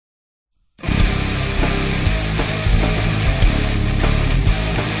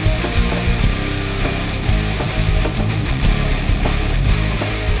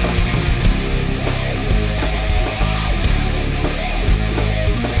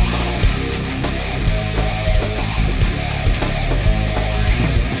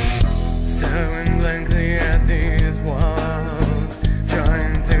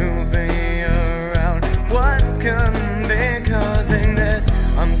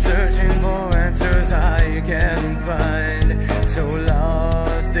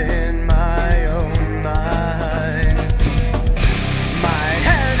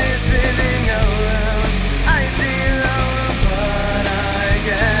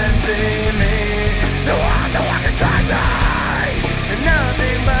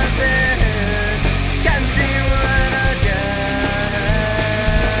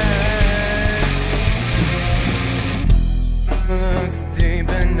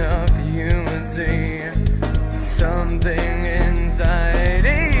enough, you would see something inside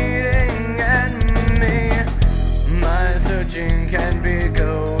eating at me. My searching can't be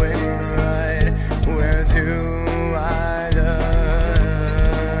going right. Where to either?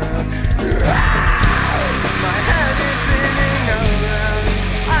 My head is spinning around.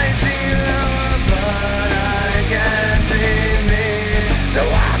 I see you, but I can't see me. The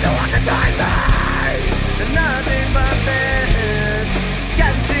walls are walking time by. Nothing but this.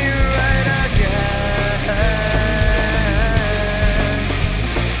 Can't see right again.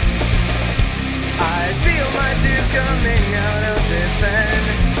 I feel my tears coming out of this pen,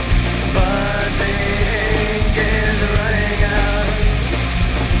 but the ink is running out.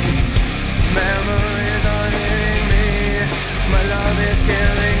 Memories are hitting me. My love is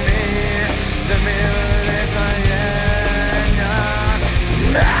killing me. The mirror is my end.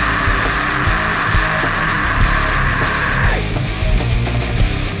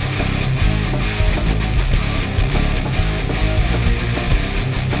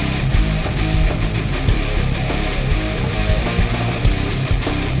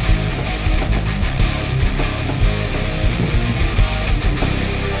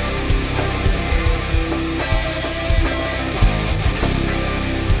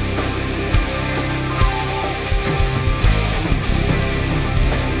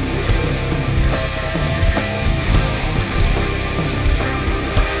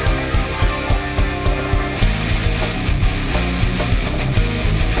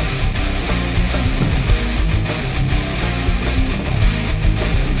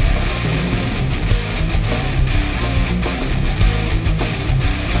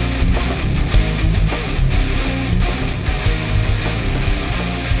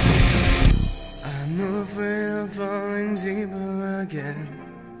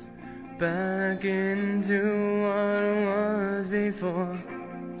 Back into what it was before.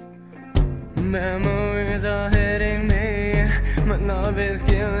 Memories are hitting me. My love is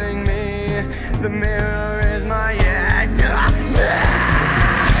killing me. The mirror is my end.